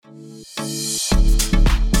Welcome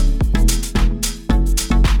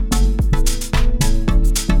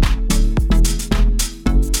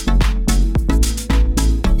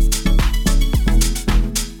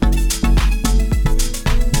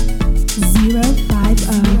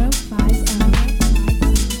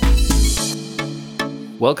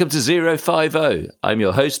to 050. I'm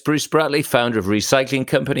your host, Bruce Bratley, founder of recycling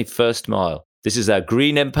company First Mile. This is our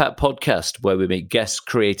Green Impact podcast, where we meet guests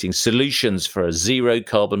creating solutions for a zero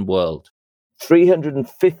carbon world.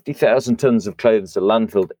 350,000 tonnes of clothes are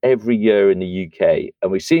landfilled every year in the UK,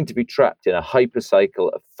 and we seem to be trapped in a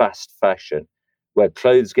hypercycle of fast fashion, where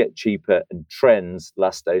clothes get cheaper and trends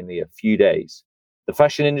last only a few days. The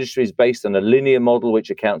fashion industry is based on a linear model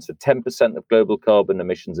which accounts for 10% of global carbon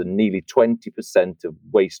emissions and nearly 20% of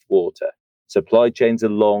wastewater. Supply chains are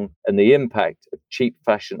long, and the impact of cheap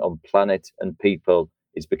fashion on planet and people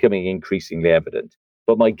is becoming increasingly evident.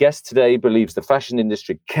 But my guest today believes the fashion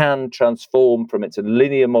industry can transform from its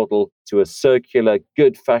linear model to a circular,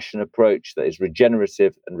 good fashion approach that is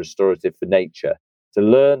regenerative and restorative for nature. To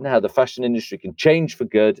learn how the fashion industry can change for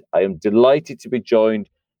good, I am delighted to be joined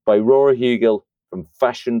by Rory Hugill from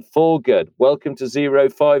Fashion for Good. Welcome to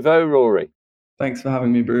 050, Rory. Thanks for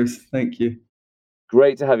having me, Bruce. Thank you.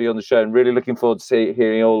 Great to have you on the show, and really looking forward to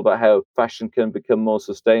hearing all about how fashion can become more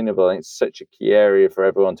sustainable. I think it's such a key area for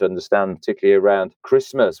everyone to understand, particularly around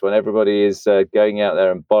Christmas, when everybody is going out there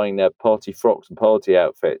and buying their party frocks and party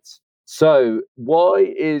outfits. So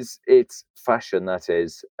why is it fashion that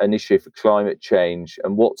is an issue for climate change,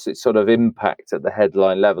 and what's its sort of impact at the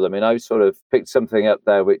headline level? I mean, I sort of picked something up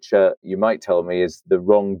there which you might tell me is the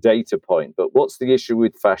wrong data point, but what's the issue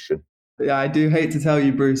with fashion? Yeah, I do hate to tell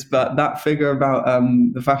you, Bruce, but that figure about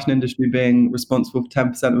the fashion industry being responsible for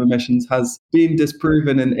 10% of emissions has been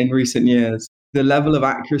disproven in recent years. The level of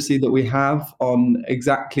accuracy that we have on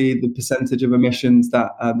exactly the percentage of emissions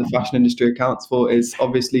that the fashion industry accounts for is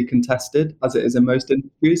obviously contested, as it is in most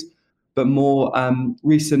industries. But more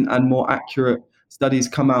recent and more accurate studies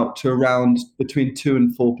come out to around between 2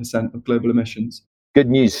 and 4% of global emissions. Good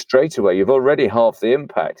news straight away. You've already half the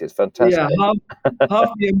impact. It's fantastic. Yeah, half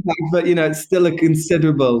the impact, but it's still a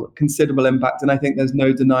considerable impact. And I think there's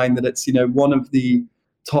no denying that it's one of the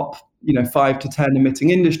top 5 to 10 emitting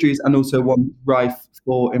industries, and also one rife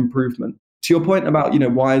for improvement. To your point about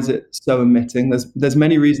why is it so emitting? There's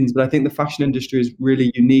many reasons, but I think the fashion industry is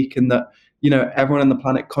really unique in that everyone on the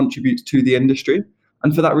planet contributes to the industry,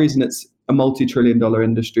 and for that reason it's a multi-trillion-dollar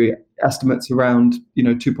industry. Estimates around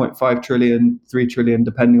 2.5 trillion, 3 trillion,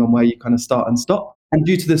 depending on where you kind of start and stop. And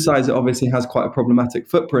due to the size, it obviously has quite a problematic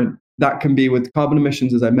footprint. That can be with carbon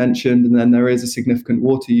emissions, as I mentioned, and then there is a significant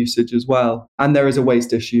water usage as well. And there is a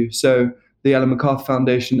waste issue. So the Ellen MacArthur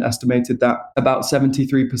Foundation estimated that about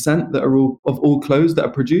 73% of all clothes that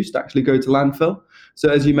are produced actually go to landfill. So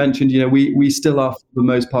as you mentioned, we still are, for the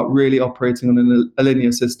most part, really operating on a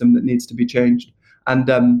linear system that needs to be changed.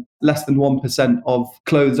 And less than 1% of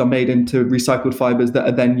clothes are made into recycled fibers that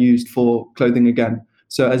are then used for clothing again.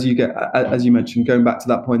 So as you mentioned, going back to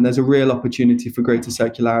that point, there's a real opportunity for greater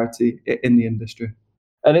circularity in the industry.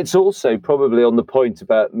 And it's also probably on the point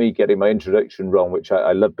about me getting my introduction wrong, which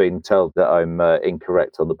I love being told that I'm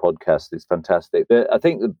incorrect on the podcast. It's fantastic. But I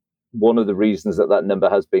think one of the reasons that number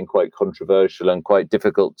has been quite controversial and quite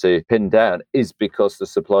difficult to pin down is because the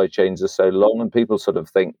supply chains are so long, and people sort of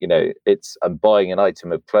think, I'm buying an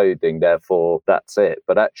item of clothing, therefore that's it.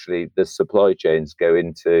 But actually the supply chains go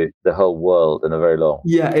into the whole world and are very long.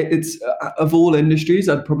 Yeah, it's of all industries,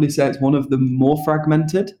 I'd probably say it's one of the more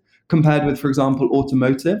fragmented, compared with, for example,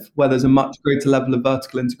 automotive, where there's a much greater level of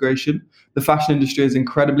vertical integration. The fashion industry is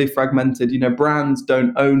incredibly fragmented. Brands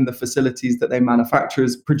don't own the facilities that they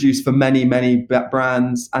manufacturers produce for many, many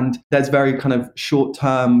brands. And there's very kind of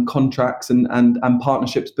short-term contracts and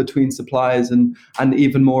partnerships between suppliers and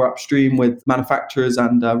even more upstream with manufacturers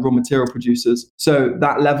and raw material producers. So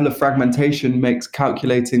that level of fragmentation makes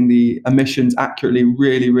calculating the emissions accurately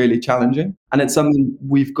really, really challenging. And it's something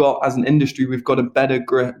we've got, as an industry, we've got a better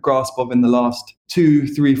grasp of in the last 2,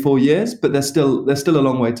 3, 4 years, but there's still a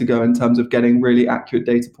long way to go in terms of getting really accurate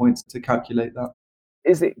data points to calculate that.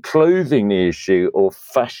 Is it clothing the issue or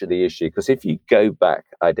fashion the issue? Because if you go back,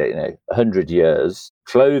 100 years,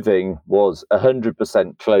 clothing was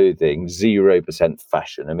 100% clothing, 0%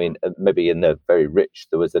 fashion. I mean, maybe in the very rich,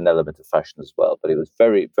 there was an element of fashion as well, but it was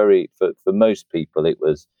very, very, for most people, it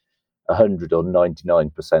was 100 or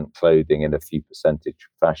 99% clothing and a few percentage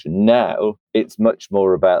fashion. Now it's much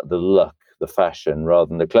more about the look, the fashion rather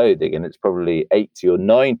than the clothing, and it's probably 80 or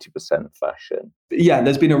 90% fashion. Yeah,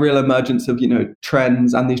 there's been a real emergence of,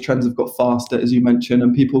 trends, and these trends have got faster, as you mentioned,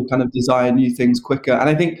 and people kind of desire new things quicker. And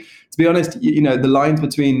I think, to be honest, the lines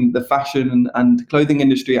between the fashion and clothing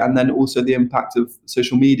industry, and then also the impact of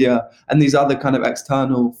social media and these other kind of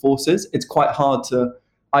external forces, it's quite hard to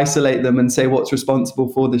isolate them and say what's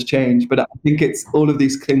responsible for this change. But I think it's all of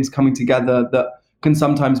these things coming together that can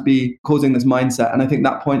sometimes be causing this mindset. And I think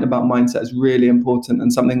that point about mindset is really important,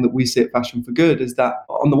 and something that we see at Fashion for Good is that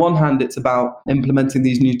on the one hand, it's about implementing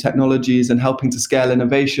these new technologies and helping to scale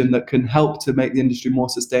innovation that can help to make the industry more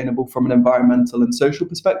sustainable from an environmental and social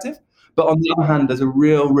perspective. But on the other hand, there's a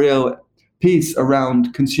real piece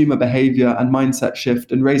around consumer behavior and mindset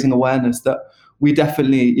shift and raising awareness that we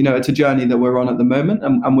definitely, it's a journey that we're on at the moment,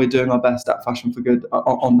 and we're doing our best at Fashion for Good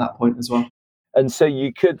on that point as well. And so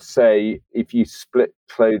you could say, if you split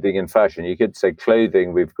clothing and fashion, you could say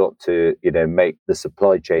clothing, we've got to, make the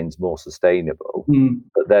supply chains more sustainable.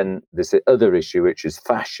 But then there's the other issue, which is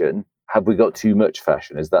fashion. Have we got too much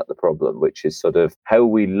fashion? Is that the problem? Which is sort of how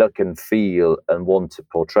we look and feel and want to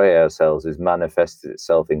portray ourselves is manifested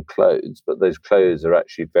itself in clothes. But those clothes are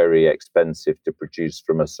actually very expensive to produce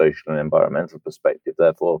from a social and environmental perspective.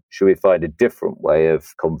 Therefore, should we find a different way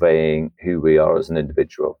of conveying who we are as an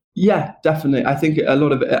individual? Yeah, definitely. I think a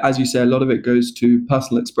lot of it, as you say, a lot of it goes to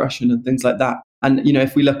personal expression and things like that. And,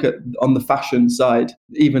 if we look at on the fashion side,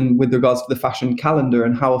 even with regards to the fashion calendar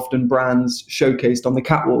and how often brands showcased on the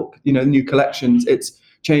catwalk, new collections, it's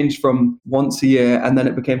changed from once a year, and then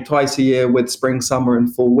it became twice a year with spring, summer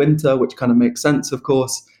and fall, winter, which kind of makes sense, of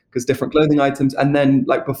course, because different clothing items. And then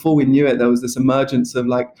before we knew it, there was this emergence of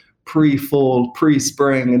pre-fall,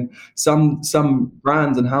 pre-spring, and some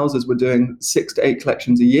brands and houses were doing 6 to 8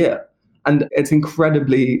 collections a year. And it's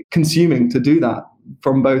incredibly consuming to do that,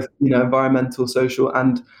 from both, environmental, social,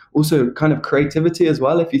 and also kind of creativity as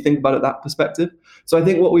well, if you think about it that perspective. So I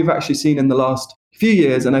think what we've actually seen in the last few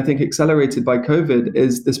years, and I think accelerated by COVID,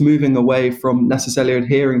 is this moving away from necessarily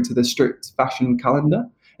adhering to the strict fashion calendar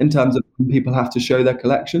in terms of when people have to show their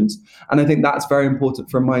collections. And I think that's very important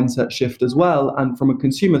for a mindset shift as well, and from a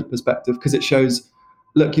consumer perspective, because it shows,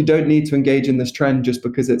 look, you don't need to engage in this trend just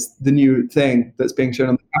because it's the new thing that's being shown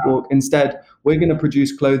on the catwalk. Instead, we're going to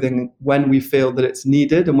produce clothing when we feel that it's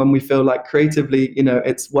needed and when we feel like creatively,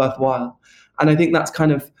 it's worthwhile. And I think that's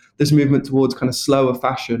kind of this movement towards kind of slower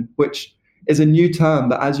fashion, which is a new term.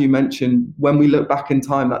 But as you mentioned, when we look back in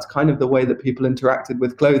time, that's kind of the way that people interacted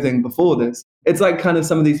with clothing before this. It's kind of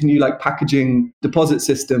some of these new packaging deposit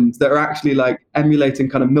systems that are actually emulating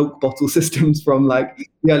kind of milk bottle systems from the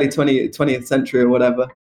early 20th century or whatever.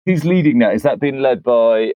 Who's leading that? Is that being led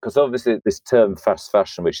by, because obviously this term fast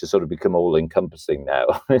fashion, which has sort of become all encompassing now,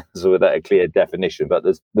 so without a clear definition, but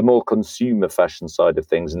there's the more consumer fashion side of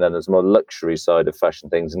things, and then there's more luxury side of fashion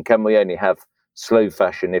things. And can we only have slow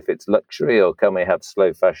fashion if it's luxury, or can we have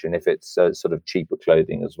slow fashion if it's sort of cheaper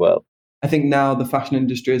clothing as well? I think now the fashion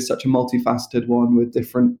industry is such a multifaceted one, with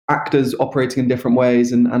different actors operating in different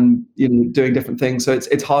ways and doing different things. So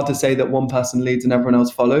it's hard to say that one person leads and everyone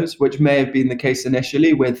else follows, which may have been the case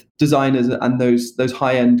initially with designers and those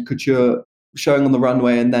high-end couture showing on the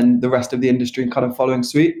runway, and then the rest of the industry kind of following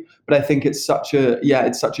suit. But I think it's such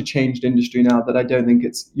a changed industry now that I don't think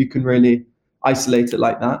you can really isolate it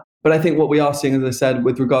like that. But I think what we are seeing, as I said,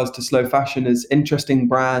 with regards to slow fashion, is interesting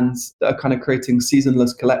brands that are kind of creating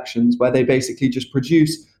seasonless collections where they basically just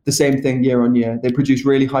produce the same thing year on year. They produce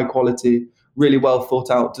really high quality, really well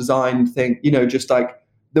thought out, designed thing, just that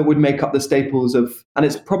would make up the staples of, and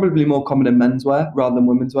it's probably more common in menswear rather than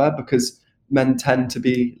women's wear, because men tend to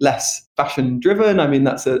be less fashion driven. I mean,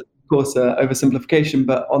 that's of course oversimplification,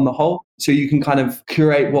 but on the whole, so you can kind of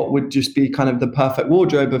curate what would just be kind of the perfect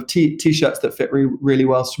wardrobe of t-shirts that fit really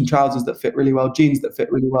well, some trousers that fit really well, jeans that fit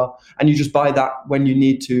really well, and you just buy that when you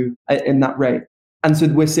need to in that rate. And so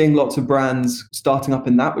we're seeing lots of brands starting up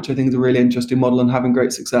in that, which I think is a really interesting model and having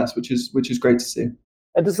great success, which is great to see.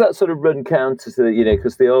 And does that sort of run counter to,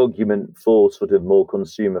 because the argument for sort of more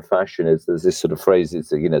consumer fashion is there's this sort of phrase,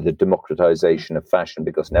 it's, the democratization of fashion,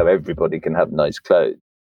 because now everybody can have nice clothes.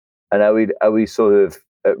 And are we sort of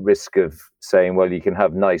at risk of saying, well, you can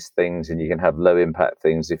have nice things and you can have low impact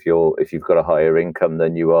things if you've got a higher income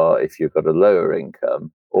than you are if you've got a lower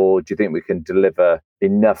income? Or do you think we can deliver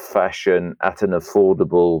enough fashion at an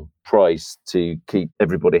affordable price to keep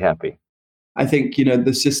everybody happy? I think,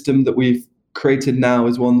 the system that we've created now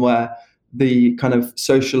is one where the kind of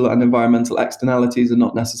social and environmental externalities are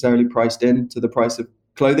not necessarily priced into the price of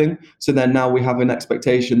clothing. So then now we have an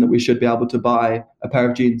expectation that we should be able to buy a pair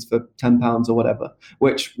of jeans for £10 or whatever,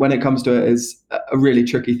 which when it comes to it is a really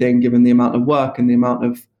tricky thing, given the amount of work and the amount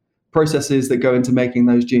of processes that go into making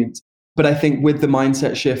those jeans. But I think with the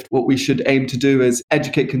mindset shift, what we should aim to do is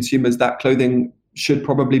educate consumers that clothing should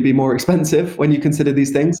probably be more expensive when you consider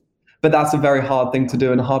these things. But that's a very hard thing to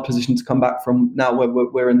do and a hard position to come back from now where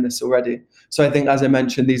we're in this already. So I think, as I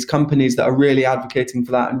mentioned, these companies that are really advocating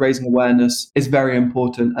for that and raising awareness is very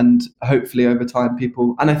important. And hopefully over time,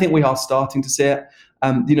 people, and I think we are starting to see it.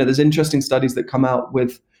 There's interesting studies that come out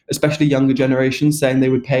with especially younger generations saying they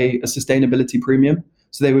would pay a sustainability premium.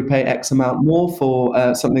 So they would pay X amount more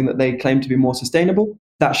for something that they claim to be more sustainable.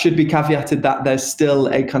 That should be caveated that there's still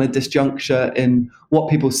a kind of disjuncture in what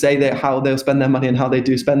people say how they'll spend their money and how they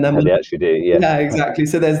do spend their money. They actually do, yeah. Yeah, exactly.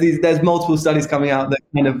 So there's multiple studies coming out that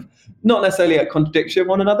kind of not necessarily a contradiction of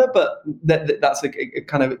one another, but that's a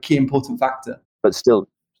kind of a key important factor. But still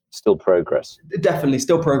progress. Definitely,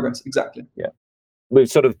 still progress. Exactly. Yeah. We've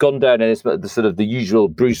sort of gone down in this, but the usual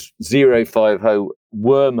Bruce 050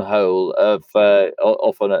 wormhole of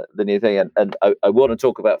off on the new thing, and I want to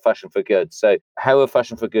talk about Fashion for Good. So, how are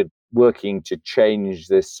Fashion for Good working to change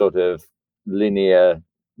this sort of linear,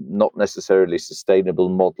 not necessarily sustainable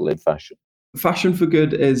model in fashion? Fashion for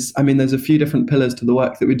Good is, there's a few different pillars to the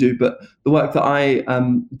work that we do, but the work that I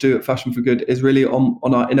do at Fashion for Good is really on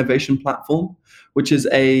our innovation platform, which is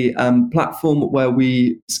a platform where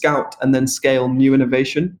we scout and then scale new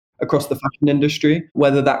innovation across the fashion industry,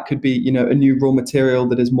 whether that could be, a new raw material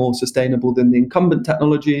that is more sustainable than the incumbent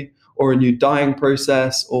technology, or a new dyeing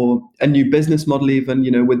process, or a new business model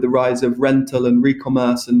even, with the rise of rental and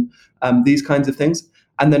re-commerce and these kinds of things.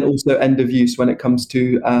 And then also end of use when it comes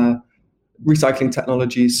to recycling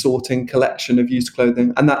technologies, sorting, collection of used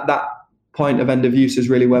clothing. And that point of end of use is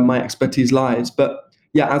really where my expertise lies. But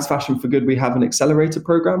yeah, as Fashion for Good, we have an accelerator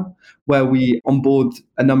program where we onboard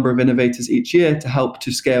a number of innovators each year to help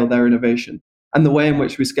to scale their innovation. And the way in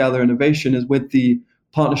which we scale their innovation is with the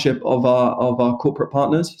partnership of our corporate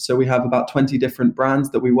partners. So we have about 20 different brands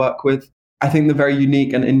that we work with. I think the very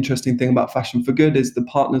unique and interesting thing about Fashion for Good is the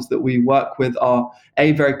partners that we work with are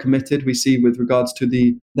A, very committed, we see with regards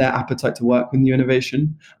to their appetite to work with new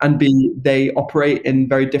innovation, and B, they operate in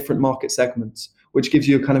very different market segments, which gives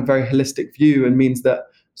you a kind of very holistic view and means that,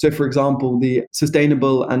 so for example, the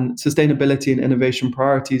sustainability and innovation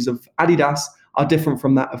priorities of Adidas are different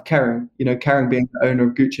from that of Kering, Kering being the owner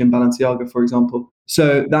of Gucci and Balenciaga, for example.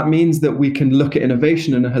 So that means that we can look at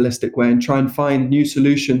innovation in a holistic way and try and find new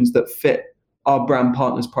solutions that fit our brand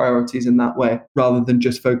partners' priorities in that way, rather than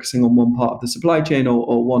just focusing on one part of the supply chain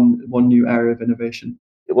or one new area of innovation.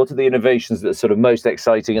 What are the innovations that are sort of most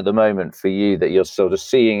exciting at the moment for you that you're sort of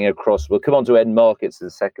seeing across, we'll come on to end markets in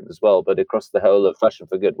a second as well, but across the whole of Fashion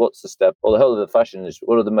for Good, what's the step, or the whole of the fashion industry,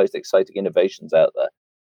 what are the most exciting innovations out there?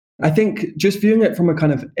 I think just viewing it from a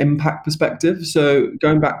kind of impact perspective, so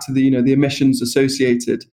going back to the emissions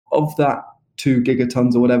associated of that 2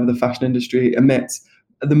 gigatons or whatever the fashion industry emits,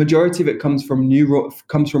 the majority of it comes from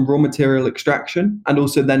raw material extraction, and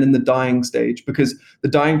also then in the dyeing stage, because the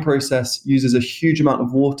dyeing process uses a huge amount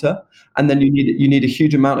of water, and then you need a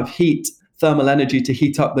huge amount of heat, thermal energy, to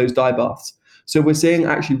heat up those dye baths. So we're seeing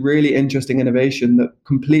actually really interesting innovation that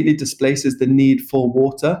completely displaces the need for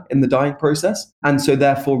water in the dyeing process, and so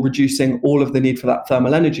therefore reducing all of the need for that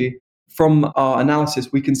thermal energy. From our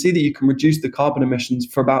analysis, we can see that you can reduce the carbon emissions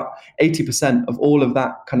for about 80% of all of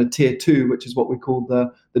that kind of tier 2, which is what we call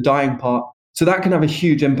the dyeing part. So that can have a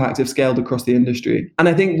huge impact if scaled across the industry. And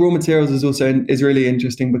I think raw materials is really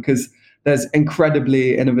interesting because there's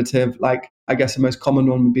incredibly innovative, like I guess the most common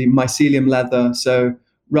one would be mycelium leather. So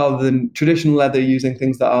rather than traditional leather, using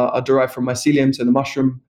things that are derived from mycelium, so the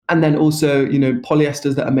mushroom. And then also,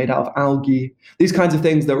 polyesters that are made out of algae. These kinds of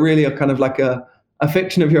things that really are kind of like a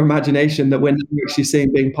fiction of your imagination that we're actually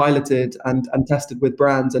seeing being piloted and tested with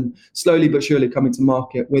brands and slowly but surely coming to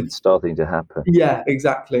market with. Starting to happen. Yeah,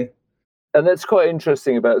 exactly. And that's quite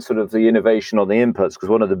interesting about sort of the innovation on the inputs, because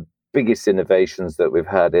one of the biggest innovations that we've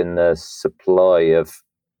had in the supply of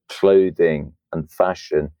clothing and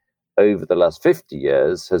fashion over the last 50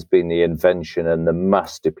 years has been the invention and the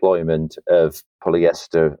mass deployment of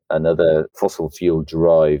polyester and other fossil fuel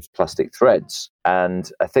derived plastic threads. And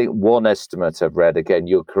I think one estimate I've read, again,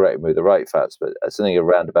 you'll correct me with the right facts, but something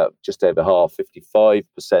around about just over half,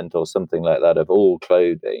 55% or something like that of all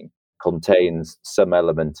clothing contains some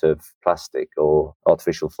element of plastic or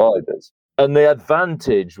artificial fibers. And the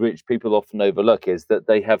advantage, which people often overlook, is that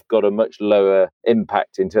they have got a much lower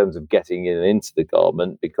impact in terms of getting into the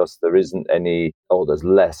garment, because there isn't there's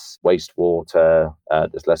less wastewater,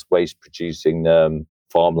 there's less waste producing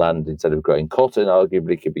farmland instead of growing cotton,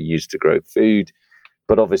 arguably could be used to grow food.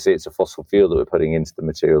 But obviously, it's a fossil fuel that we're putting into the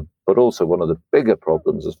material. But also, one of the bigger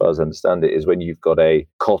problems, as far as I understand it, is when you've got a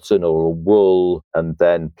cotton or a wool and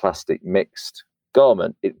then plastic mixed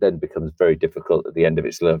garment, it then becomes very difficult at the end of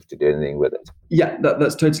its life to do anything with it. Yeah,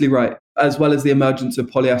 that's totally right. As well as the emergence of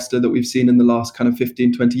polyester that we've seen in the last kind of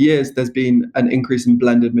 15, 20 years, there's been an increase in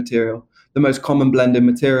blended material. The most common blended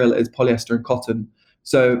material is polyester and cotton.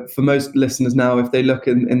 So for most listeners now, if they look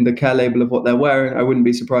in the care label of what they're wearing, I wouldn't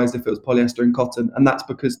be surprised if it was polyester and cotton. And that's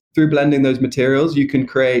because through blending those materials, you can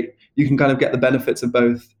kind of get the benefits of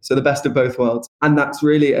both. So the best of both worlds. And that's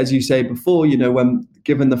really, as you say before, when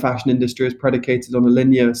given the fashion industry is predicated on a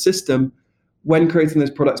linear system, when creating those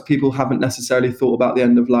products, people haven't necessarily thought about the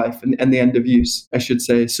end of life and the end of use, I should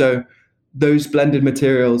say. So those blended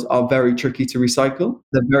materials are very tricky to recycle.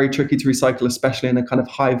 They're very tricky to recycle, especially in a kind of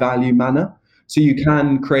high value manner. So you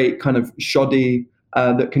can create kind of shoddy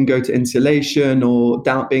that can go to insulation or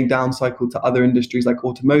being downcycled to other industries like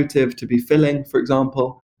automotive to be filling, for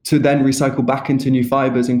example, to then recycle back into new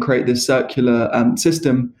fibers and create this circular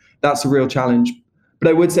system. That's a real challenge. But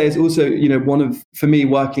I would say it's also, for me,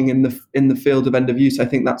 working in the field of end of use, I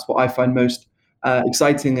think that's what I find most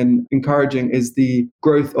exciting and encouraging is the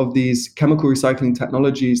growth of these chemical recycling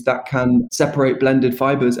technologies that can separate blended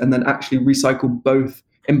fibers and then actually recycle both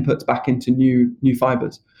inputs back into new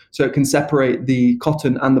fibers. So it can separate the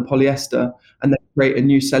cotton and the polyester and then create a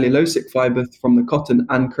new cellulosic fiber from the cotton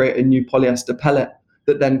and create a new polyester pellet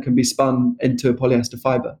that then can be spun into a polyester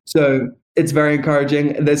fiber. So it's very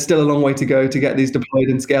encouraging. There's still a long way to go to get these deployed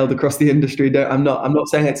and scaled across the industry. I'm not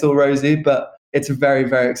saying it's all rosy, but it's a very,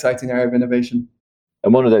 very exciting area of innovation.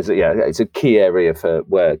 And one of those, it's a key area for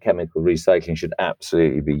where chemical recycling should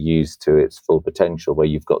absolutely be used to its full potential, where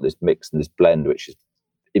you've got this mix and this blend, which is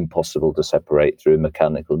impossible to separate through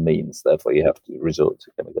mechanical means. Therefore, you have to resort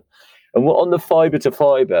to chemical. And on the fiber to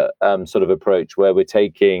fiber sort of approach, where we're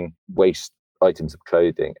taking waste items of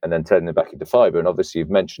clothing and then turning them back into fiber. And obviously, you've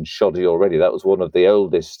mentioned shoddy already. That was one of the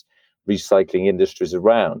oldest recycling industries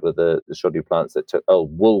around, with the shoddy plants that took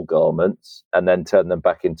old wool garments and then turned them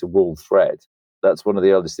back into wool thread. That's one of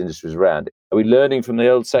the oldest industries around. Are we learning from the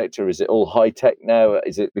old sector? Is it all high tech now?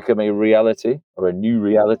 Is it becoming a reality or a new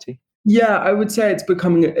reality? Yeah, I would say it's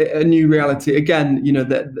becoming a new reality. Again,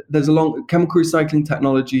 there's chemical recycling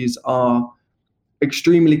technologies are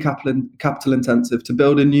extremely capital intensive. To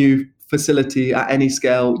build a new facility at any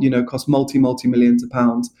scale, costs multi-millions of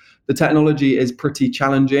pounds. The technology is pretty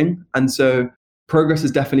challenging. And so progress is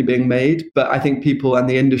definitely being made. But I think people and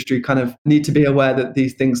the industry kind of need to be aware that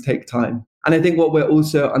these things take time. And I think what we're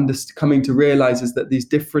also coming to realize is that these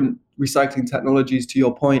different recycling technologies, to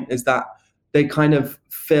your point, is that they kind of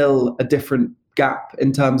fill a different gap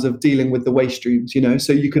in terms of dealing with the waste streams,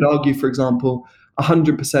 So you could argue, for example,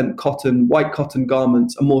 100% white cotton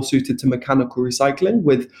garments are more suited to mechanical recycling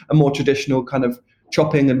with a more traditional kind of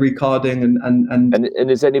chopping and recarding and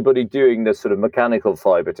is anybody doing the sort of mechanical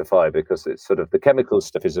fiber to fiber? Because it's sort of the chemical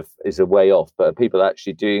stuff is a way off, but are people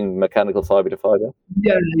actually doing mechanical fiber to fiber?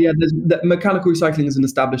 Yeah. Mechanical recycling is an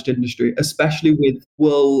established industry, especially with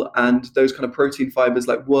wool and those kind of protein fibers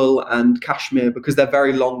like wool and cashmere, because they're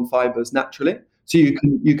very long fibers naturally. So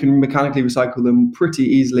you can mechanically recycle them pretty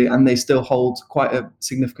easily, and they still hold quite a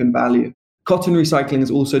significant value. Cotton recycling is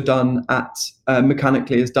also done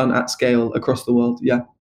mechanically at scale across the world. Yeah.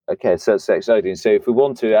 Okay, so that's exciting. So if we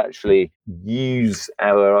want to actually use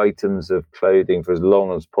our items of clothing for as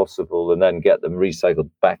long as possible and then get them recycled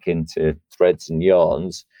back into threads and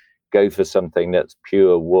yarns, go for something that's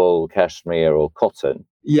pure wool, cashmere or cotton.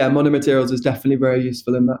 Yeah, monomaterials is definitely very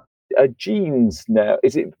useful in that. Jeans now,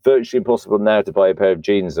 is it virtually impossible now to buy a pair of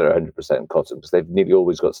jeans that are 100% cotton because they've nearly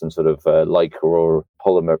always got some sort of lycra or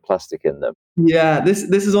polymer plastic in them? Yeah, this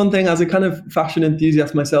is one thing, as a kind of fashion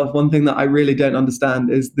enthusiast myself, one thing that I really don't understand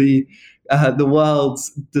is the world's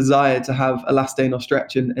desire to have elastane or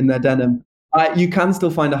stretch in their denim. You can still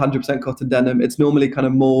find 100% cotton denim. It's normally kind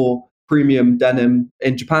of more premium denim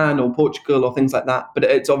in Japan or Portugal or things like that, but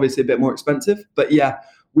it's obviously a bit more expensive. But yeah,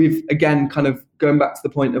 we've, again, kind of going back to the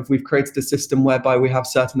point of we've created a system whereby we have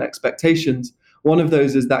certain expectations. One of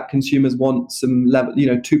those is that consumers want some level,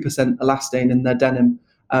 2% elastane in their denim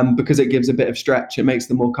because it gives a bit of stretch. It makes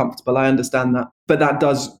them more comfortable. I understand that. But that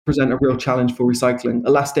does present a real challenge for recycling.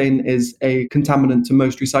 Elastane is a contaminant to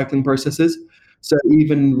most recycling processes. So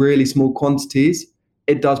even really small quantities,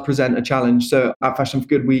 it does present a challenge. So at Fashion for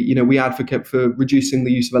Good, we advocate for reducing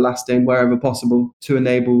the use of elastane wherever possible to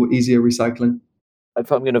enable easier recycling. If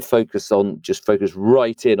I'm going to focus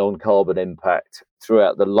right in on carbon impact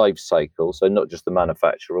throughout the life cycle, so not just the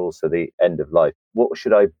manufacture, also the end of life, what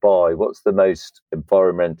should I buy? What's the most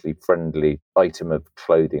environmentally friendly item of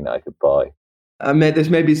clothing that I could buy? This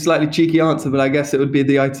may be a slightly cheeky answer, but I guess it would be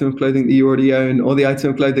the item of clothing that you already own or the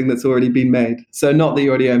item of clothing that's already been made. So not that you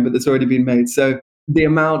already own, but that's already been made. So the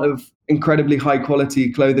amount of incredibly high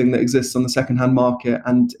quality clothing that exists on the secondhand market,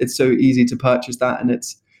 and it's so easy to purchase that, and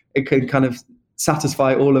it can kind of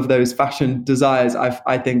satisfy all of those fashion desires,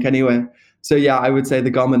 I think anyway. So yeah, I would say the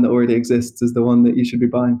garment that already exists is the one that you should be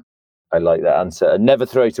buying. I like that answer. And never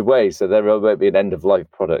throw it away. So there won't be an end of life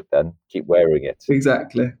product then. Keep wearing it.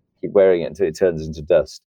 Exactly. Keep wearing it until it turns into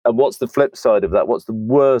dust. And what's the flip side of that? What's the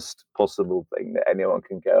worst possible thing that anyone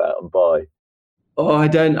can go out and buy? Oh, I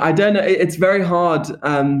don't know. It's very hard,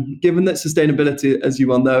 given that sustainability, as you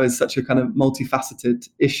well know, is such a kind of multifaceted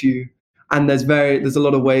issue. And there's a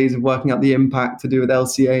lot of ways of working out the impact to do with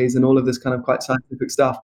LCAs and all of this kind of quite scientific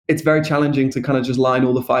stuff. It's very challenging to kind of just line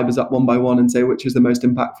all the fibers up one by one and say which is the most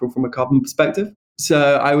impactful from a carbon perspective.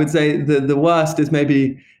 So I would say the worst is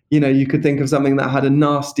maybe, you could think of something that had a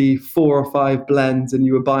nasty 4 or 5 blends and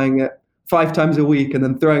you were buying it 5 times a week and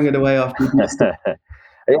then throwing it away after you used it.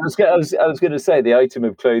 I was going to say the item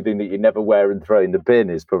of clothing that you never wear and throw in the bin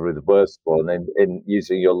is probably the worst one in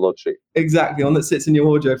using your logic. Exactly, one that sits in your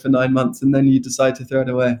wardrobe for 9 months and then you decide to throw it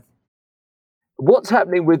away. What's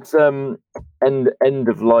happening with end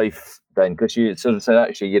of life then? Because you sort of said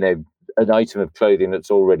actually, an item of clothing that's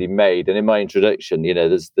already made. And in my introduction,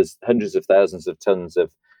 there's hundreds of thousands of tons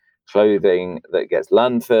of clothing that gets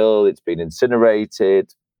landfill. It's been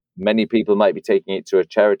incinerated. Many people might be taking it to a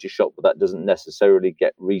charity shop, but that doesn't necessarily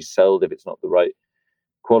get resold if it's not the right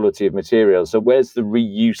quality of material. So where's the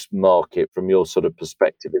reuse market from your sort of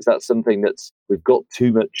perspective? Is that something we've got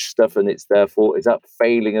too much stuff and it's therefore, is that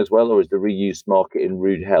failing as well? Or is the reuse market in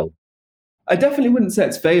rude hell? I definitely wouldn't say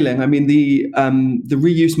it's failing. I mean, the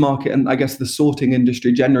reuse market and I guess the sorting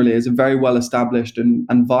industry generally is a very well established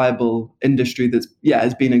and viable industry that's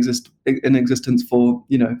has been in existence for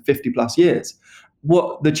 50 plus years.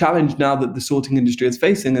 What the challenge now that the sorting industry is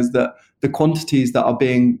facing is that the quantities that are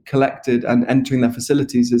being collected and entering their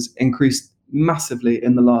facilities has increased massively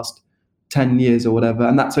in the last 10 years or whatever,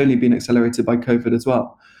 and that's only been accelerated by COVID as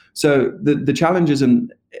well. So the challenge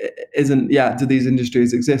isn't do these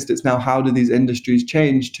industries exist? It's now how do these industries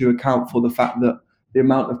change to account for the fact that the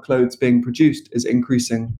amount of clothes being produced is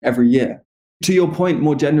increasing every year. To your point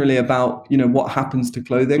more generally about what happens to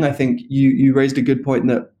clothing, I think you raised a good point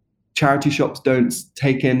that charity shops don't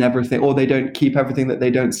take in everything, or they don't keep everything that they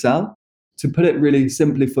don't sell. To put it really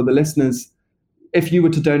simply for the listeners, if you were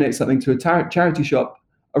to donate something to a charity shop,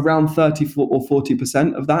 around 30 or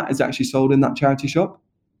 40% of that is actually sold in that charity shop.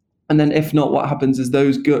 And then if not, what happens is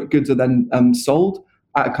those goods are then sold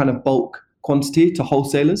at a kind of bulk quantity to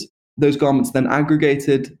wholesalers. Those garments then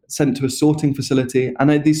aggregated, sent to a sorting facility.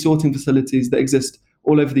 And these sorting facilities that exist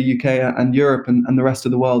all over the UK and Europe and the rest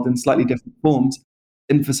of the world in slightly different forms,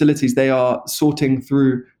 in facilities, they are sorting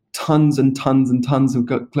through tons and tons and tons of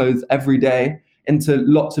clothes every day into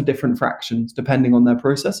lots of different fractions, depending on their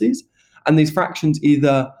processes. And these fractions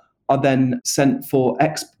either are then sent to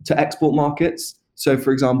export markets. So,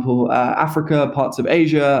 for example, Africa, parts of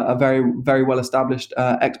Asia are very, very well-established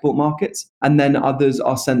export markets. And then others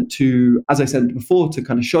are sent to, as I said before, to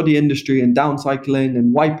kind of shoddy industry and downcycling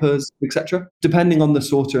and wipers, etc. Depending on the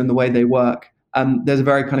sorter and the way they work, there's a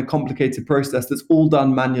very kind of complicated process that's all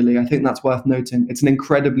done manually. I think that's worth noting. It's an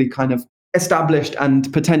incredibly kind of established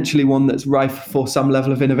and potentially one that's rife for some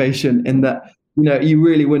level of innovation in that, you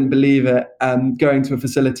really wouldn't believe it going to a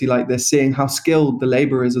facility like this, seeing how skilled the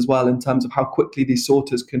labor is as well in terms of how quickly these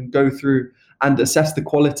sorters can go through and assess the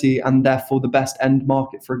quality and therefore the best end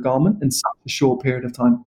market for a garment in such a short period of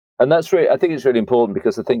time. And I think it's really important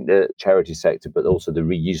because I think the charity sector, but also the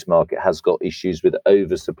reuse market has got issues with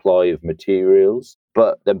oversupply of materials.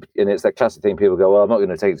 But then, it's that classic thing, people go, well, I'm not going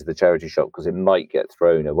to take it to the charity shop because it might get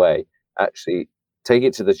thrown away. Actually, take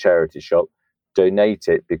it to the charity shop, donate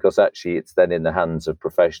it, because actually it's then in the hands of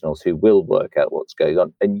professionals who will work out what's going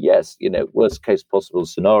on. And yes, worst case possible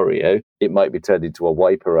scenario, it might be turned into a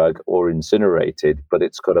wiper rag or incinerated, but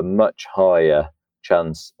it's got a much higher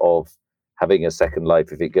chance of having a second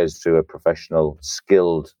life if it goes through a professional,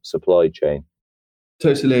 skilled supply chain.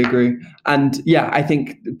 Totally agree. And I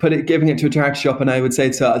think giving it to a charity shop, and I would say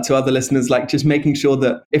to other listeners, like just making sure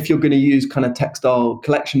that if you're going to use kind of textile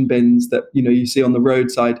collection bins that you see on the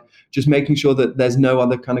roadside, just making sure that there's no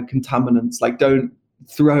other kind of contaminants. Like don't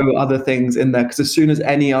throw other things in there, because as soon as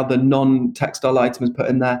any other non-textile item is put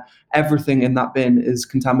in there, everything in that bin is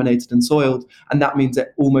contaminated and soiled, and that means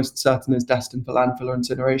it almost certain is destined for landfill or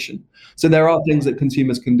incineration. So there are things that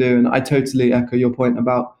consumers can do, and I totally echo your point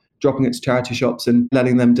about dropping it to charity shops and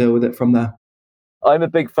letting them deal with it from there. I'm a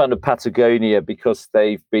big fan of Patagonia because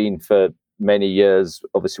they've been for many years,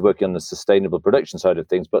 obviously working on the sustainable production side of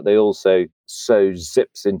things, but they also sew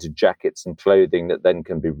zips into jackets and clothing that then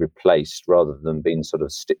can be replaced rather than being sort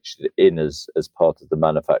of stitched in as part of the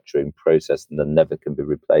manufacturing process and then never can be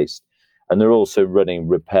replaced. And they're also running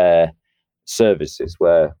repair services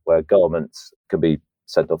where garments can be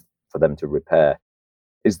sent off for them to repair.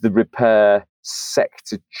 Is the repair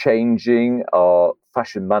sector changing? Are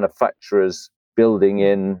fashion manufacturers building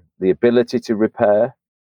in the ability to repair?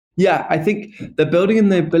 Yeah, I think they're building in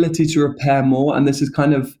the ability to repair more, and this is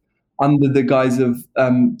kind of under the guise of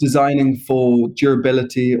designing for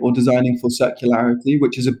durability or designing for circularity,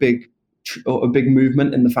 which is a big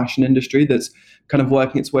movement in the fashion industry that's kind of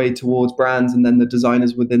working its way towards brands and then the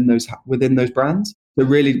designers within those brands. So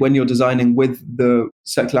really, when you're designing with the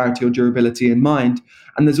circularity or durability in mind,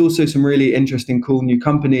 and there's also some really interesting, cool new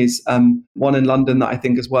companies. One in London that I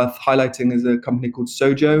think is worth highlighting is a company called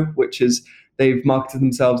Sojo, which is they've marketed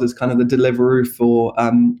themselves as kind of the Deliveroo for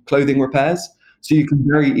clothing repairs. So you can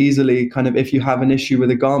very easily kind of, if you have an issue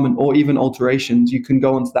with a garment or even alterations, you can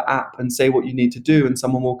go onto the app and say what you need to do, and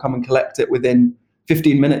someone will come and collect it within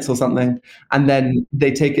 15 minutes or something. And then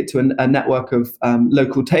they take it to a network of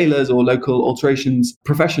local tailors or local alterations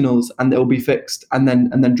professionals, and it will be fixed and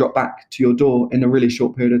then drop back to your door in a really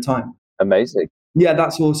short period of time. Amazing. Yeah,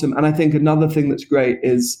 that's awesome. And I think another thing that's great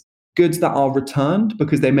is goods that are returned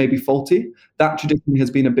because they may be faulty. That traditionally has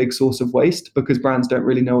been a big source of waste because brands don't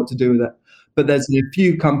really know what to do with it. But there's a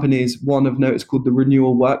few companies, one of note is called the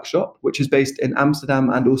Renewal Workshop, which is based in Amsterdam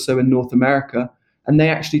and also in North America. And they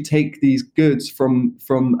actually take these goods from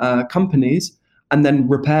companies and then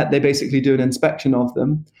repair. They basically do an inspection of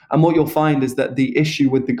them. And what you'll find is that the issue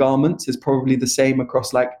with the garments is probably the same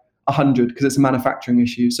across like 100 because it's a manufacturing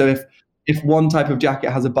issue. So if one type of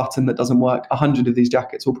jacket has a button that doesn't work, 100 of these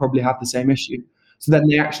jackets will probably have the same issue. So then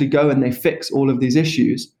they actually go and they fix all of these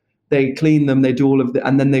issues. They clean them, they do all of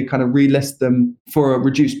and then they kind of relist them for a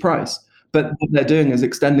reduced price. But what they're doing is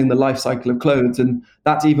extending the life cycle of clothes, and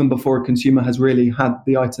that's even before a consumer has really had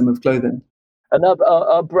the item of clothing. And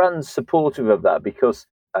are brands supportive of that? Because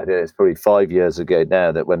I don't know, it's probably 5 years ago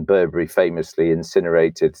now that when Burberry famously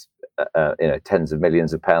incinerated tens of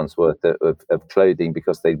millions of pounds worth of clothing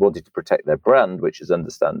because they wanted to protect their brand, which is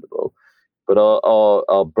understandable. But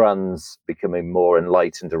are brands becoming more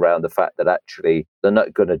enlightened around the fact that actually they're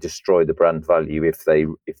not going to destroy the brand value if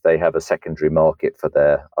they have a secondary market for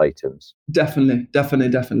their items? Definitely.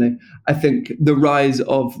 I think the rise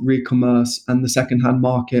of re-commerce and the secondhand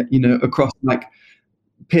market, across like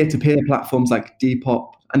peer-to-peer platforms like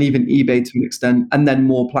Depop and even eBay to an extent, and then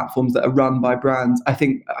more platforms that are run by brands. I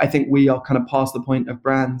think we are kind of past the point of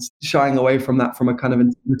brands shying away from that from a kind of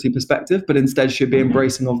integrity perspective, but instead should be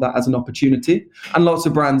embracing of that as an opportunity. And lots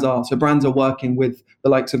of brands are. So brands are working with the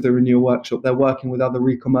likes of the Renewal Workshop. They're working with other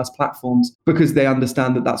re-commerce platforms because they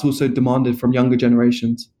understand that that's also demanded from younger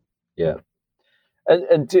generations. Yeah.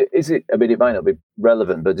 And is it? I mean, it might not be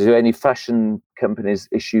relevant, but do any fashion companies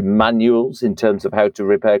issue manuals in terms of how to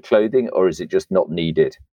repair clothing, or is it just not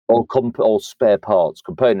needed? Or spare parts,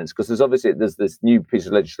 components? Because there's this new piece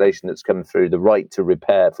of legislation that's come through, the right to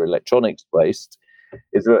repair for electronics waste.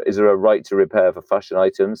 Is there a right to repair for fashion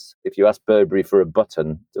items? If you ask Burberry for a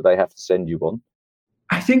button, do they have to send you one?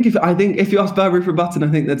 I think if you ask Burberry for a button,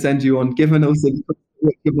 I think they'd send you one, given also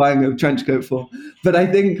what you're buying a trench coat for. But I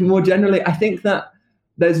think more generally, I think that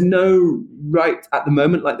there's no right at the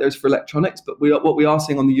moment like there's for electronics, but what we are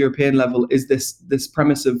seeing on the European level is this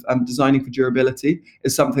premise of designing for durability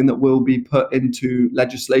is something that will be put into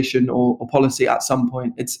legislation or policy at some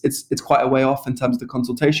point. It's quite a way off in terms of the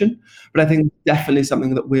consultation, but I think definitely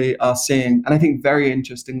something that we are seeing. And I think very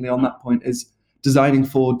interestingly on that point is designing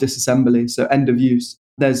for disassembly, so end of use.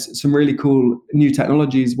 There's some really cool new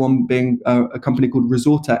technologies, one being a company called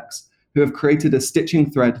Resortex, who have created a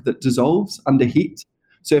stitching thread that dissolves under heat.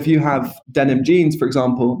 So if you have denim jeans, for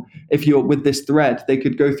example, if you're with this thread, they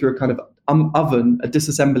could go through a kind of oven, a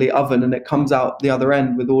disassembly oven, and it comes out the other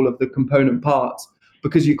end with all of the component parts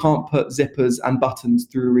because you can't put zippers and buttons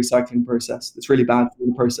through a recycling process. It's really bad for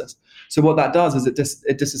the process. So what that does is it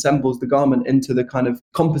disassembles the garment into the kind of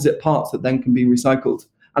composite parts that then can be recycled.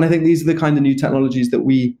 And I think these are the kind of new technologies that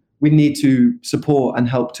we need to support and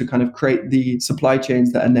help to kind of create the supply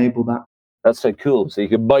chains that enable that. That's so cool. So you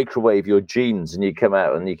can microwave your jeans and you come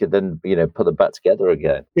out and you can then, put them back together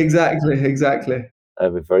again. Exactly.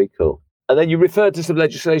 That'd be very cool. And then you referred to some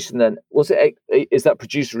legislation then. Is that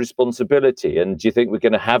producer responsibility? And do you think we're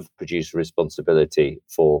going to have producer responsibility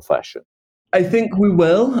for fashion? I think we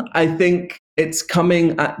will. I think it's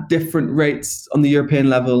coming at different rates on the European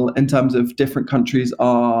level in terms of different countries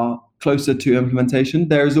are closer to implementation.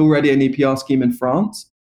 There is already an EPR scheme in France.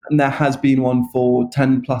 And there has been one for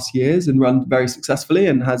 10 plus years and run very successfully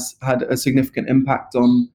and has had a significant impact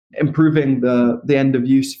on improving the end of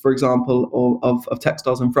use, for example, of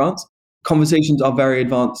textiles in France. Conversations are very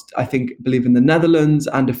advanced, I believe in the Netherlands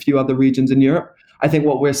and a few other regions in Europe. I think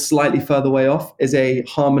what we're slightly further way off is a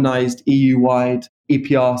harmonized EU-wide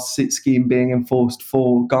EPR scheme being enforced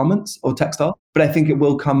for garments or textile. But I think it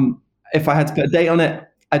will come, if I had to put a date on it,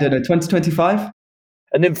 I don't know, 2025?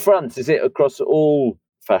 And in France, is it across all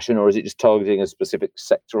fashion, or is it just targeting a specific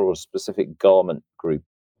sector or a specific garment group?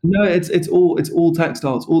 No, it's all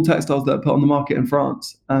textiles that are put on the market in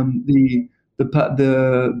France. The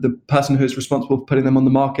person who is responsible for putting them on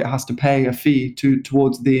the market has to pay a fee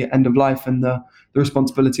towards the end of life and the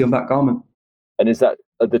responsibility of that garment. And is that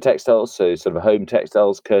the textiles, so sort of home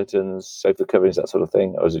textiles, curtains, sofa coverings, that sort of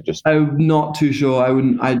thing, or is it just? I'm not too sure. I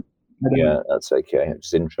don't Yeah, that's okay.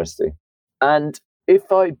 It's interesting. And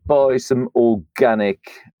if I buy some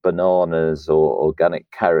organic bananas or organic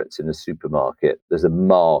carrots in the supermarket, there's a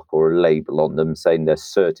mark or a label on them saying they're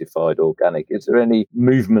certified organic. Is there any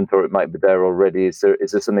movement, or it might be there already? Is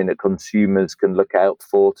there something that consumers can look out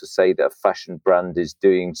for to say that a fashion brand is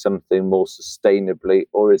doing something more sustainably?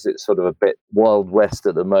 Or is it sort of a bit Wild West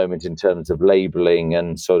at the moment in terms of labeling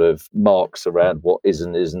and sort of marks around what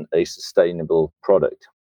isn't a sustainable product?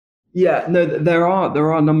 Yeah, no, there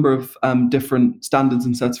are a number of different standards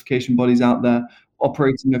and certification bodies out there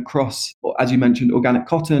operating across, as you mentioned, organic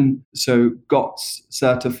cotton. So GOTS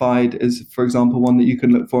certified is, for example, one that you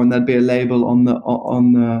can look for, and there'd be a label on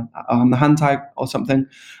the hand tag or something.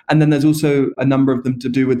 And then there's also a number of them to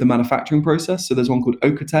do with the manufacturing process. So there's one called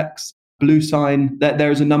Okotex, Bluesign.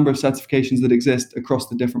 There is a number of certifications that exist across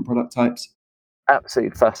the different product types.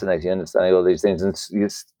 Absolutely fascinating understanding all these things, and you're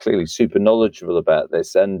clearly super knowledgeable about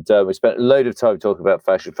this. And we spent a load of time talking about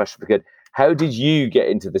fashion for good. How did you get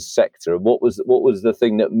into this sector, and what was the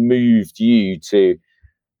thing that moved you to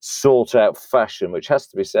sort out fashion, which has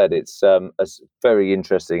to be said, it's a very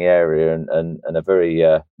interesting area and a very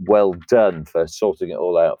well done for sorting it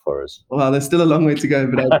all out for us. Well, there's still a long way to go,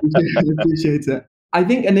 but I appreciate it. I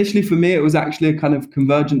think initially for me, it was actually a kind of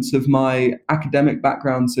convergence of my academic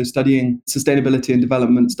background. So studying sustainability and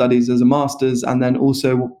development studies as a master's, and then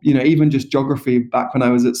also, even just geography back when I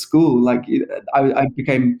was at school, like I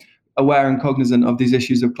became aware and cognizant of these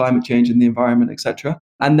issues of climate change and the environment, etc.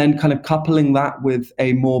 And then kind of coupling that with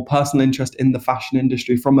a more personal interest in the fashion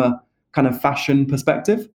industry from a kind of fashion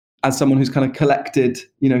perspective, as someone who's kind of collected,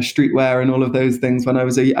 streetwear and all of those things when I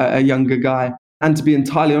was a younger guy. And to be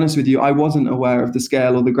entirely honest with you, I wasn't aware of the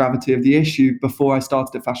scale or the gravity of the issue before I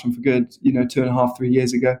started at Fashion for Good, 2.5, 3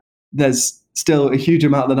 years ago. There's still a huge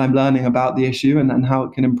amount that I'm learning about the issue and how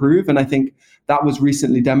it can improve. And I think that was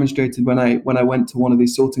recently demonstrated when I went to one of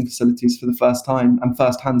these sorting facilities for the first time and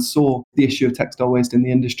firsthand saw the issue of textile waste in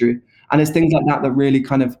the industry. And it's things like that that really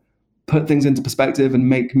kind of put things into perspective and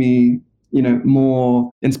make me, more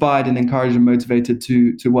inspired and encouraged and motivated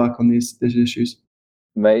to work on these issues.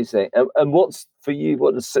 Amazing. And what's for you?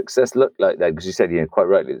 What does success look like then? Because you said, quite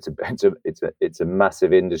rightly, it's a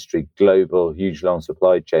massive industry, global, huge, long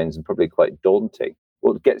supply chains, and probably quite daunting.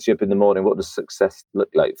 What gets you up in the morning? What does success look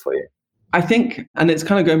like for you? I think, and it's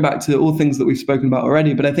kind of going back to all things that we've spoken about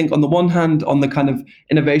already, but I think on the one hand, on the kind of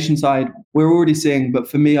innovation side, we're already seeing, but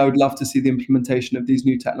for me, I would love to see the implementation of these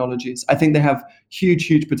new technologies. I think they have huge,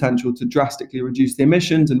 huge potential to drastically reduce the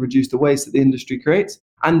emissions and reduce the waste that the industry creates.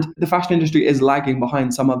 And the fashion industry is lagging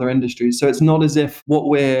behind some other industries. So it's not as if what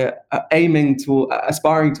we're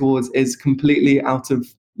aspiring towards is completely out of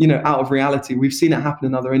reality. We've seen it happen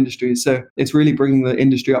in other industries. So it's really bringing the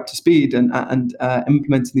industry up to speed and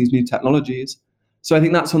implementing these new technologies. So I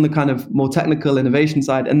think that's on the kind of more technical innovation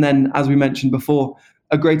side. And then, as we mentioned before,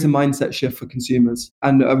 a greater mindset shift for consumers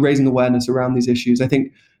and raising awareness around these issues. I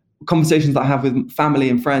think conversations that I have with family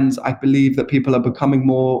and friends, I believe that people are becoming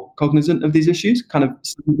more cognizant of these issues, kind of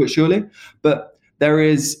slowly but surely. But there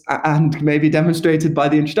is, and maybe demonstrated by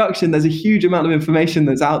the introduction, there's a huge amount of information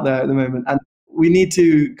that's out there at the moment. And we need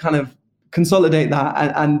to kind of consolidate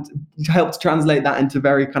that and help to translate that into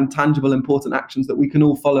very kind of tangible, important actions that we can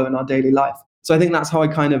all follow in our daily life. So I think that's how I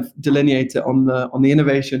kind of delineate it on the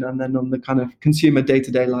innovation and then on the kind of consumer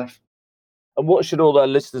day-to-day life. And what should all our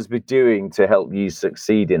listeners be doing to help you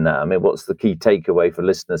succeed in that? I mean, what's the key takeaway for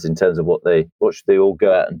listeners in terms of what should they all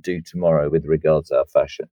go out and do tomorrow with regards to our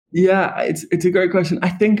fashion? Yeah, it's a great question. I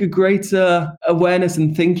think a greater awareness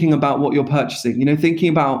and thinking about what you're purchasing, thinking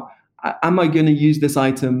about, am I going to use this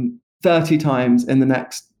item 30 times in the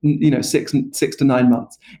next 6 to 9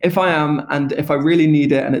 months? If I am, and if I really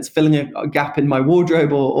need it and it's filling a gap in my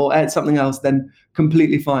wardrobe or something else, then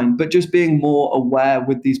completely fine. But just being more aware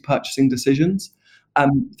with these purchasing decisions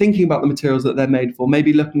thinking about the materials that they're made for,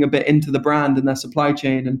 maybe looking a bit into the brand and their supply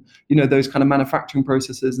chain and, those kind of manufacturing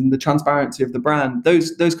processes and the transparency of the brand,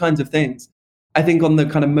 those kinds of things. I think on the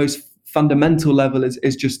kind of most fundamental level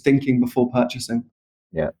is just thinking before purchasing.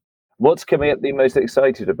 Yeah. What's coming up that you're most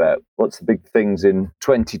excited about? What's the big things in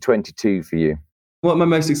 2022 for you? What am I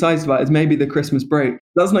most excited about is maybe the Christmas break.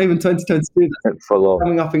 That's not even 2022. That's full on.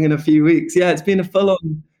 Coming up in a few weeks. Yeah, it's been a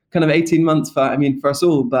full-on kind of 18 months for us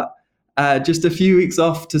all. But just a few weeks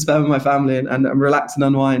off to spend with my family and relax and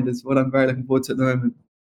unwind is what I'm very looking forward to at the moment.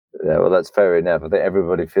 Yeah, well, that's fair enough. I think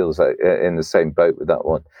everybody feels like in the same boat with that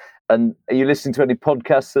one. And are you listening to any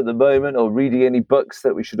podcasts at the moment or reading any books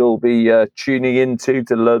that we should all be tuning into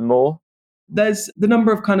to learn more? There's the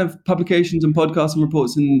number of kind of publications and podcasts and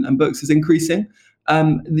reports and books is increasing.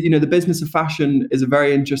 The Business of Fashion is a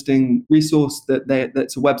very interesting resource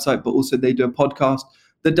that's a website, but also they do a podcast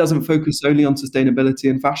that doesn't focus only on sustainability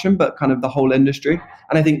and fashion, but kind of the whole industry.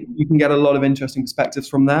 And I think you can get a lot of interesting perspectives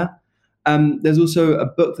from there. There's also a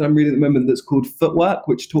book that I'm reading at the moment that's called Footwork,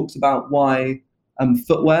 which talks about why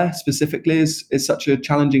footwear specifically is such a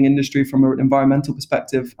challenging industry from an environmental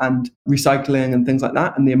perspective and recycling and things like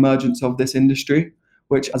that, and the emergence of this industry,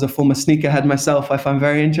 which as a former sneakerhead myself, I find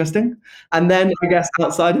very interesting. And then I guess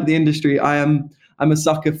outside of the industry, I'm a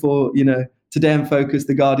sucker for, Today in Focus,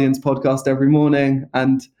 the Guardian's podcast every morning,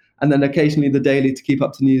 and then occasionally the Daily to keep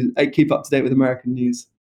up to date with American news.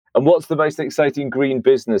 And what's the most exciting green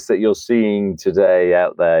business that you're seeing today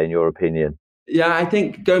out there, in your opinion? Yeah, I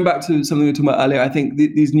think going back to something we were talking about earlier, I think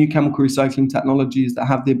these new chemical recycling technologies that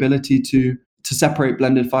have the ability to separate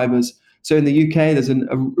blended fibers. So in the UK, there's a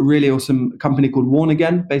really awesome company called Worn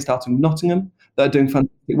Again, based out of Nottingham, that are doing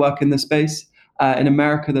fantastic work in this space. In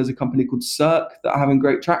America, there's a company called Circ that are having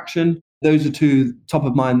great traction. Those are two top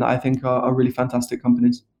of mind that I think are really fantastic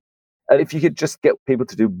companies. And if you could just get people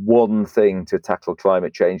to do one thing to tackle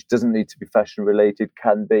climate change, doesn't need to be fashion related,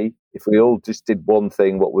 can be. If we all just did one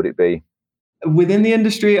thing, what would it be? Within the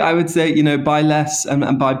industry, I would say, buy less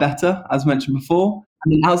and buy better, as mentioned before.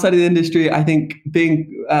 And then outside of the industry, I think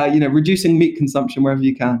reducing meat consumption wherever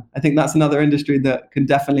you can. I think that's another industry that can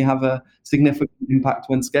definitely have a significant impact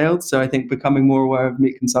when scaled. So I think becoming more aware of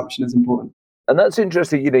meat consumption is important. And that's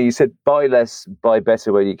interesting. You said buy less, buy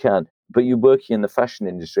better where you can, but you're working in the fashion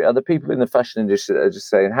industry. Are the people in the fashion industry that are just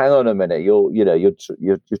saying, hang on a minute, you're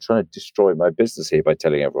trying to destroy my business here by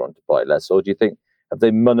telling everyone to buy less? Or do you think, have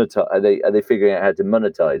they monetized? Are they figuring out how to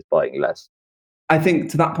monetize buying less? I think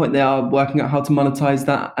to that point, they are working out how to monetize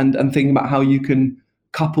that and thinking about how you can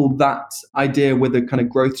couple that idea with a kind of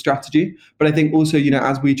growth strategy. But I think also,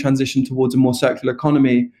 as we transition towards a more circular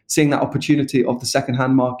economy, seeing that opportunity of the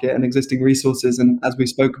secondhand market and existing resources, and as we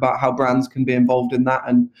spoke about how brands can be involved in that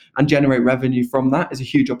and generate revenue from that, is a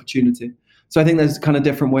huge opportunity. So I think there's kind of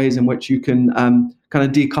different ways in which you can kind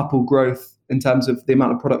of decouple growth in terms of the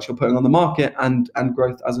amount of products you're putting on the market and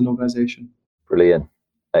growth as an organization. Brilliant.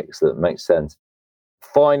 Excellent. Makes sense.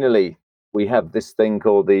 Finally, we have this thing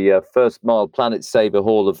called the First Mile Planet Saver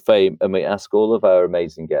Hall of Fame, and we ask all of our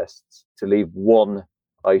amazing guests to leave one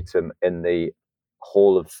item in the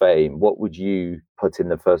Hall of Fame. What would you put in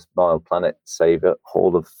the First Mile Planet Saver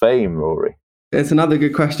Hall of Fame, Rory? It's another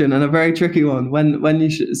good question and a very tricky one. When you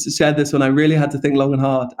shared this one, I really had to think long and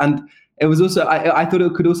hard. And it was also, I thought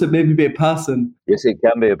it could also maybe be a person. Yes, it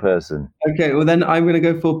can be a person. Okay, well then I'm going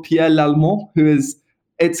to go for Pierre Lallemand, who is,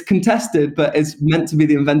 it's contested, but it's meant to be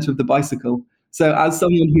the inventor of the bicycle. So as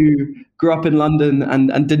someone who grew up in London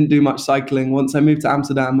and didn't do much cycling, once I moved to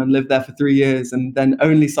Amsterdam and lived there for 3 years and then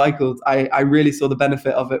only cycled, I really saw the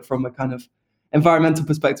benefit of it from a kind of environmental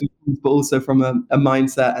perspective, but also from a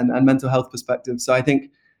mindset and mental health perspective. So I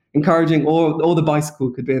think encouraging or the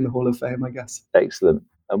bicycle could be in the Hall of Fame, I guess. Excellent.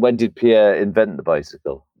 And when did Pierre invent the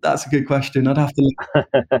bicycle? That's a good question. I'd have to look.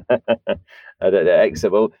 I don't know.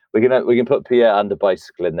 Excellent. Well, we can put Pierre and a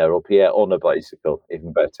bicycle in there, or Pierre on a bicycle,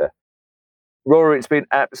 even better. Rory, it's been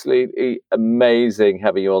absolutely amazing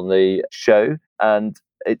having you on the show, and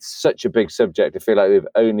it's such a big subject. I feel like we've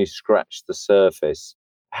only scratched the surface.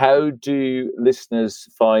 How do listeners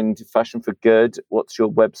find Fashion for Good? What's your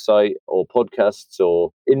website or podcasts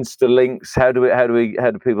or Insta links? How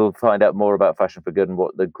do people find out more about Fashion for Good and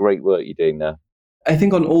what the great work you're doing there? I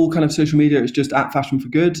think on all kind of social media, it's just at Fashion for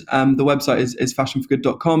Good. The website is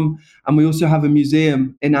fashionforgood.com. And we also have a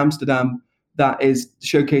museum in Amsterdam that is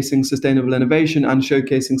showcasing sustainable innovation and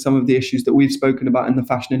showcasing some of the issues that we've spoken about in the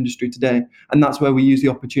fashion industry today. And that's where we use the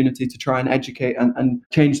opportunity to try and educate and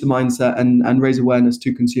change the mindset and raise awareness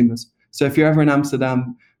to consumers. So if you're ever in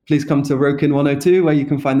Amsterdam, please come to Rokin 102, where you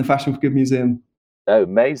can find the Fashion for Good Museum. Oh,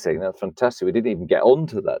 amazing. That's fantastic. We didn't even get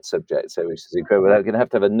onto that subject, so which is incredible. We're going to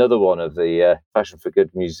have another one of the Fashion for Good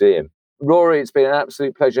Museum. Rory, it's been an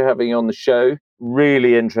absolute pleasure having you on the show.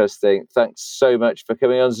 Really interesting. Thanks so much for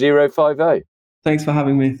coming on 050. Thanks for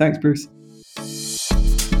having me. Thanks, Bruce.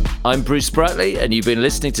 I'm Bruce Bratley, and you've been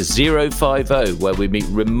listening to 050, where we meet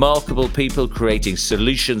remarkable people creating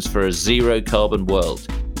solutions for a zero-carbon world.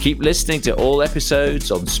 Keep listening to all episodes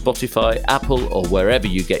on Spotify, Apple, or wherever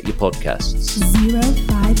you get your podcasts.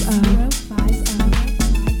 050.